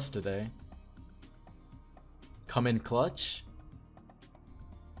good chaos today. Come in clutch.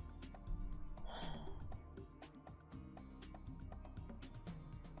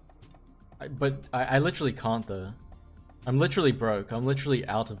 But I literally can't though. I'm literally broke. I'm literally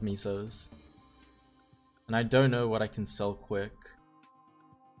out of misos. And I don't know what I can sell quick.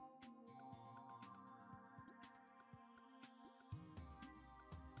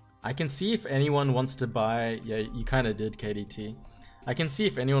 I can see if anyone wants to buy... Yeah, you kind of did, KDT. I can see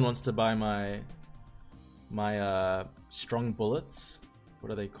if anyone wants to buy my strong bullets.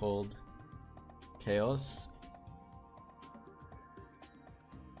 What are they called? Chaos.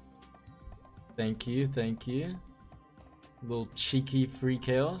 Thank you, thank you. Little cheeky free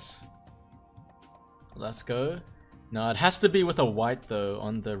chaos. Let's go. No, it has to be with a white though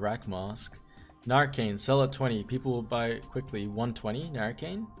on the rack mask. Narcane, sell at 20. People will buy it quickly. 120,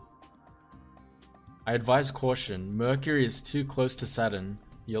 Narcane. I advise caution. Mercury is too close to Saturn.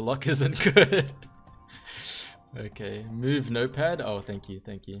 Your luck isn't good. Okay, move notepad. Oh, thank you,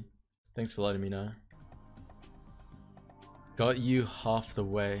 thank you. Thanks for letting me know. Got you half the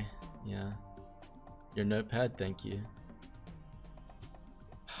way. Yeah. Your notepad, thank you.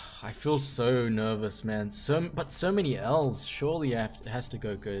 I feel so nervous, man. But so many L's. Surely it has to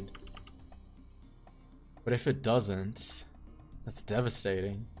go good. But if it doesn't, that's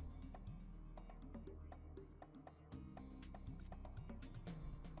devastating.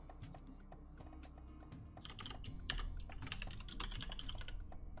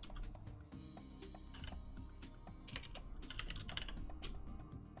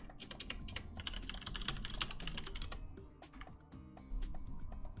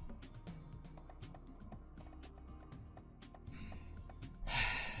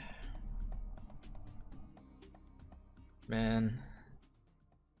 Man,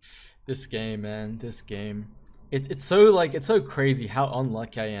 this game, man, this game. It's so crazy how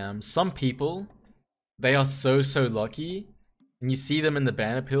unlucky I am. Some people, they are so lucky, and you see them in the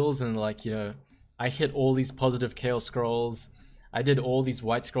banner pills, and like, you know, I hit all these positive chaos scrolls. I did all these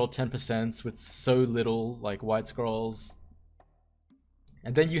white scroll 10% with so little like white scrolls.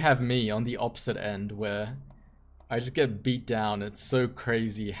 And then you have me on the opposite end where I just get beat down. It's so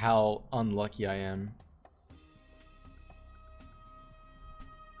crazy how unlucky I am.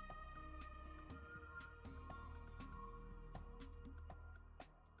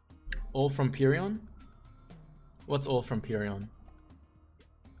 All from Pirion? What's all from Pirion?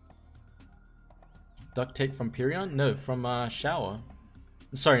 Duct tape from Pirion? No, from Shower.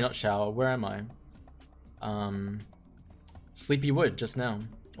 Sorry, not Shower. Where am I? Sleepy Wood, just now.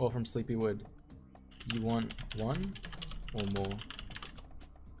 All from Sleepy Wood. You want one or more?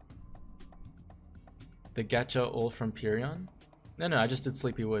 The gacha all from Pirion? No, I just did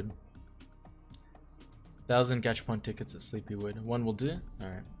Sleepy Wood. 1,000 gachapon tickets at Sleepy Wood. One will do?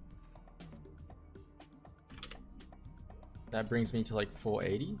 Alright. That brings me to like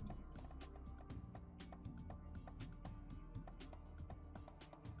 480.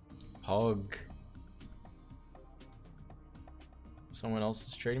 Hog. Someone else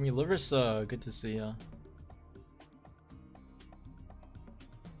is trading me. Larissa, good to see ya.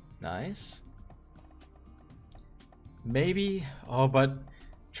 Nice. Maybe. Oh, but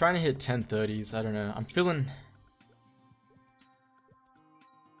trying to hit 1030s. I don't know. I'm feeling.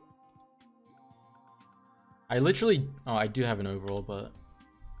 I literally... Oh, I do have an overall, but...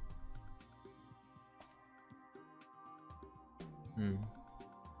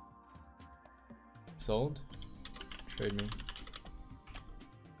 Sold? Trade me.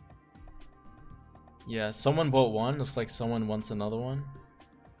 Yeah, someone bought one. Looks like someone wants another one.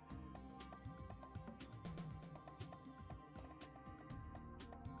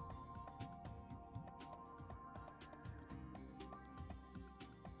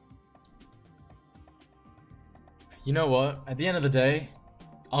 You know what? At the end of the day,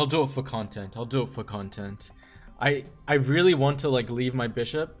 I'll do it for content. I'll do it for content. I really want to like leave my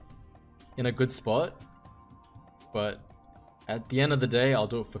bishop in a good spot, but at the end of the day, I'll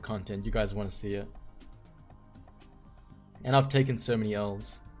do it for content. You guys want to see it. And I've taken so many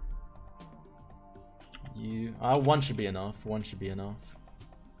L's. One should be enough. One should be enough.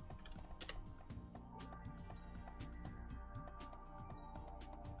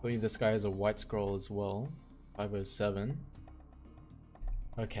 believe this guy has a white scroll as well. 507.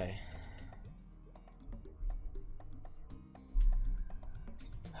 Okay.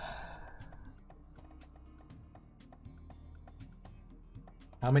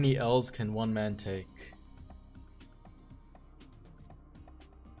 How many L's can one man take?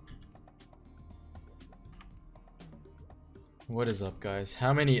 What is up, guys?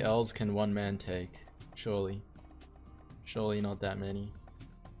 How many L's can one man take? Surely. Surely not that many.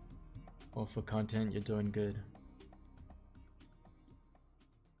 Well, for content, you're doing good.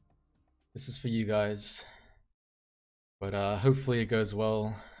 This is for you guys. But hopefully it goes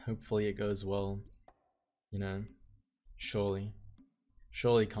well. Hopefully it goes well. You know, surely.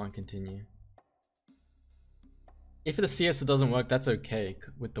 Surely can't continue. If the CS doesn't work, that's okay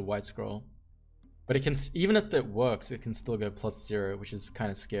with the white scroll. But it can, even if it works, it can still go +0, which is kind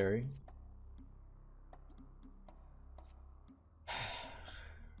of scary.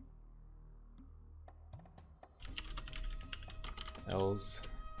 L's.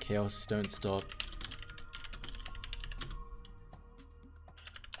 Chaos don't stop.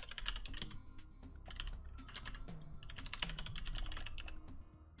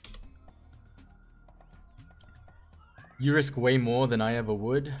 You risk way more than I ever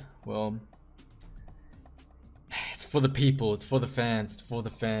would. Well, it's for the people, it's for the fans, it's for the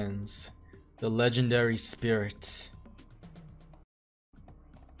fans. The legendary spirit.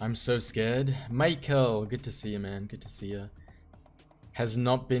 I'm so scared. Michael, good to see you, man. Good to see you. Has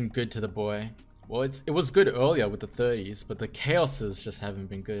not been good to the boy. Well, it was good earlier with the 30s, but the chaoses just haven't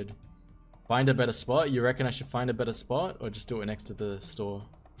been good. Find a better spot? You reckon I should find a better spot, or just do it next to the store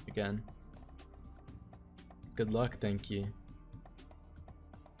again? Good luck, thank you.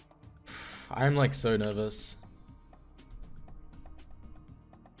 I'm like so nervous.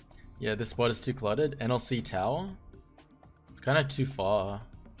 Yeah, this spot is too cluttered. NLC Tower? It's kind of too far.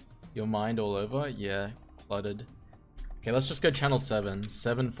 Your mind all over? Yeah, cluttered. Okay, let's just go channel 7.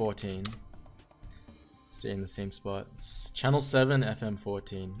 714. Stay in the same spot. Channel 7, FM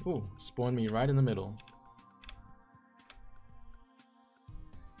 14. Ooh, spawn me right in the middle.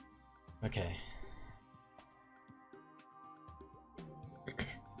 Okay.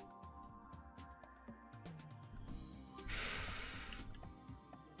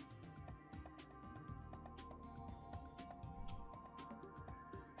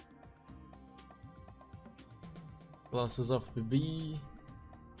 Glasses off, baby.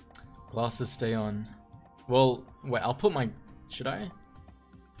 Glasses stay on. Well, wait, I'll put my... Should I?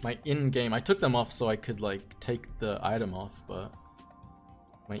 My in-game... I took them off so I could, like, take the item off, but...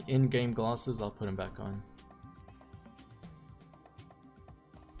 My in-game glasses, I'll put them back on.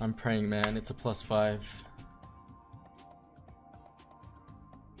 I'm praying, man. It's a +5.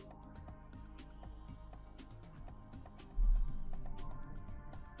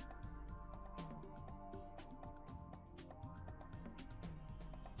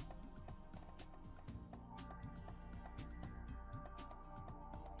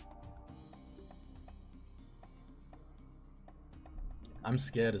 I'm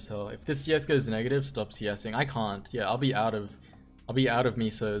scared as hell. If this CS goes negative, stop CSing. I can't. Yeah, I'll be out of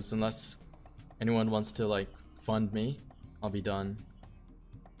misos unless anyone wants to like fund me. I'll be done.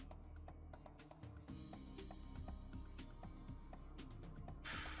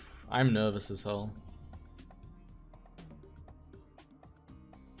 I'm nervous as hell.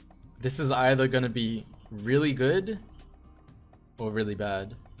 This is either gonna be really good or really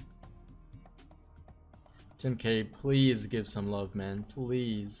bad. Tim K, please give some love, man.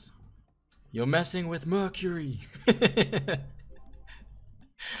 Please. You're messing with Mercury.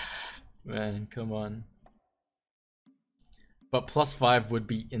 Man, come on. But +5 would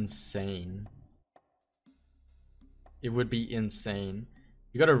be insane. It would be insane.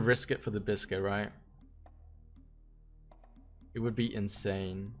 You gotta risk it for the biscuit, right? It would be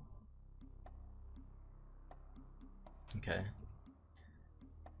insane. Okay.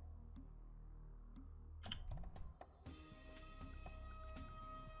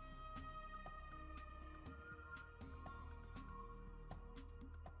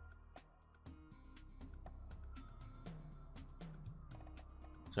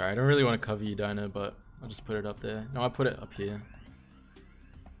 Sorry, I don't really want to cover you, Dino, but I'll just put it up there. No, I'll put it up here.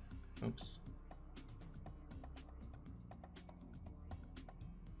 Oops.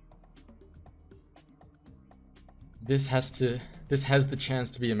 This has the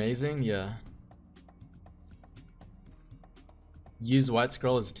chance to be amazing, yeah. Use white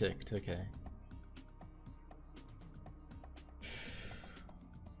scroll is ticked, okay.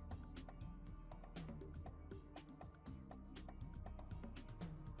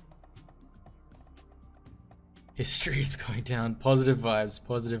 History is going down. Positive vibes,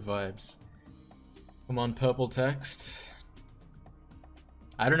 positive vibes. Come on, purple text.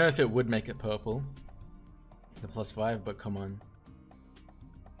 I don't know if it would make it purple, the +5, but come on.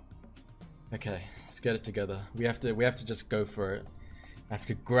 Okay, let's get it together. We have to just go for it. I have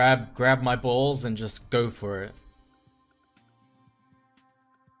to grab my balls and just go for it.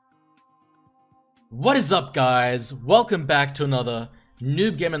 What is up, guys? Welcome back to another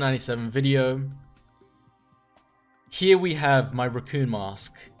Noob Gamer 97 video. Here we have my raccoon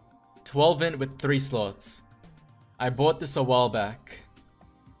mask, 12-int with 3 slots. I bought this a while back,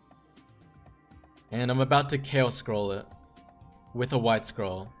 and I'm about to chaos scroll it with a white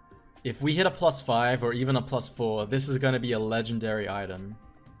scroll. If we hit a +5 or even a +4, this is going to be a legendary item.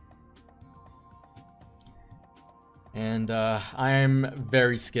 And I'm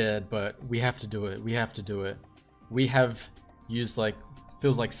very scared, but we have to do it. We have to do it. We have used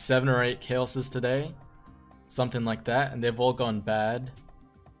feels like 7 or 8 chaoses today. Something like that, and they've all gone bad.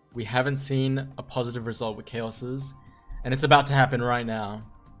 We haven't seen a positive result with chaoses, and it's about to happen right now.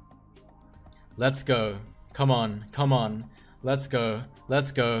 Let's go. Come on. Come on. Let's go.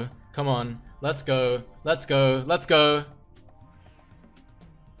 Let's go. Come on. Let's go. Let's go. Let's go.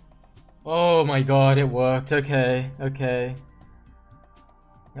 Oh my god, it worked. Okay. Okay.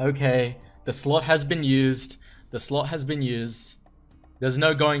 Okay. The slot has been used. The slot has been used. There's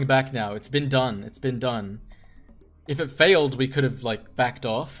no going back now. It's been done. It's been done. If it failed, we could have backed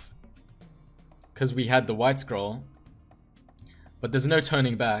off because we had the white scroll. But there's no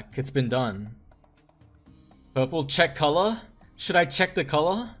turning back. It's been done. Purple, check color. Should I check the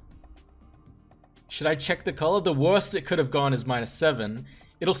color? Should I check the color? The worst it could have gone is -7.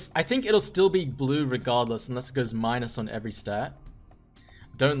 I think it'll still be blue regardless unless it goes minus on every stat.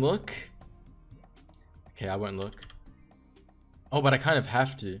 Don't look. Okay, I won't look. Oh, but I kind of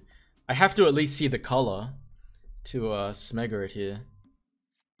have to. I have to at least see the color to smegger it here.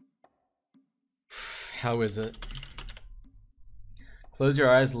 How is it? Close your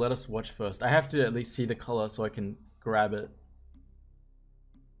eyes, let us watch first. I have to at least see the color so I can grab it.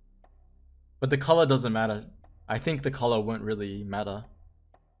 But the color doesn't matter. I think the color won't really matter.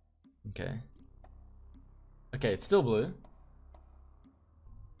 Okay. Okay, it's still blue.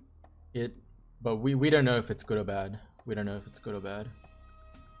 But we don't know if it's good or bad. We don't know if it's good or bad.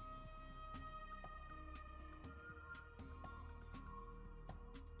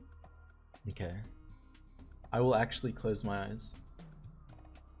 Okay. I will actually close my eyes.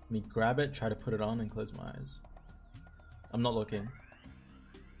 Let me grab it, try to put it on, and close my eyes. I'm not looking.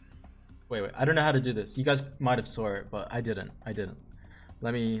 Wait, I don't know how to do this. You guys might have saw it, but I didn't.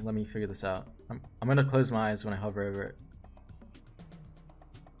 Let me figure this out. I'm gonna close my eyes when I hover over it.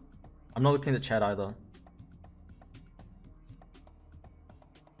 I'm not looking at the chat either.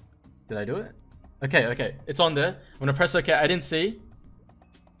 Did I do it? Okay, okay. It's on there. I'm gonna press OK. I didn't see.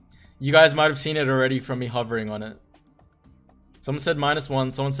 You guys might have seen it already from me hovering on it. Someone said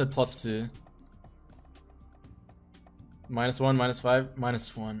 -1, someone said +2. -1, -5,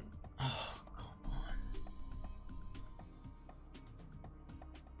 -1. Oh, come on.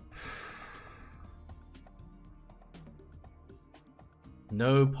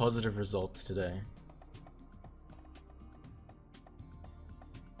 No positive results today.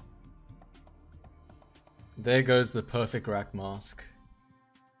 There goes the perfect rack mask.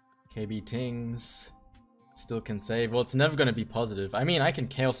 KB Tings still can save. Well, it's never going to be positive. I mean, I can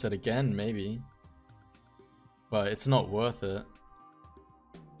chaos it again, maybe. But it's not worth it.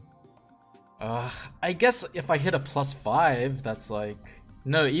 I guess if I hit a +5, that's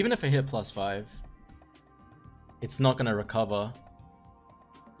no, even if I hit +5, it's not going to recover.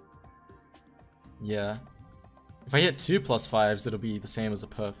 Yeah. If I hit 2 +5s, it'll be the same as a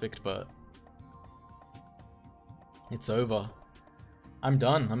perfect, but it's over. I'm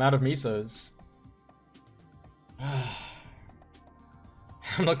done. I'm out of misos. I'm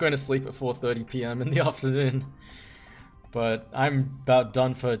not going to sleep at 4:30 PM in the afternoon. But I'm about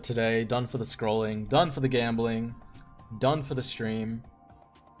done for today. Done for the scrolling. Done for the gambling. Done for the stream.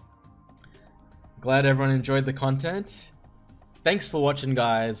 Glad everyone enjoyed the content. Thanks for watching,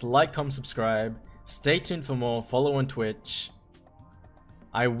 guys. Like, comment, subscribe. Stay tuned for more. Follow on Twitch.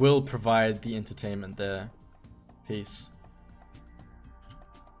 I will provide the entertainment there. Peace.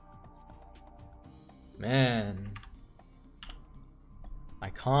 Man, I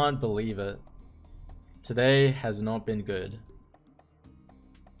can't believe it. Today has not been good.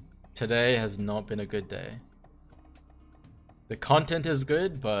 Today has not been a good day. The content is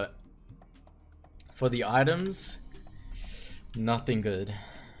good, but for the items, nothing good.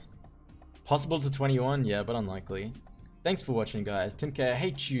 Possible to 21, yeah, but unlikely. Thanks for watching, guys. Tim K, I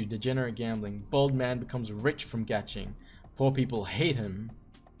hate you, degenerate gambling. Bald man becomes rich from gatching. Poor people hate him.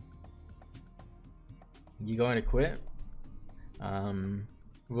 You going to quit?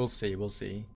 We'll see, we'll see.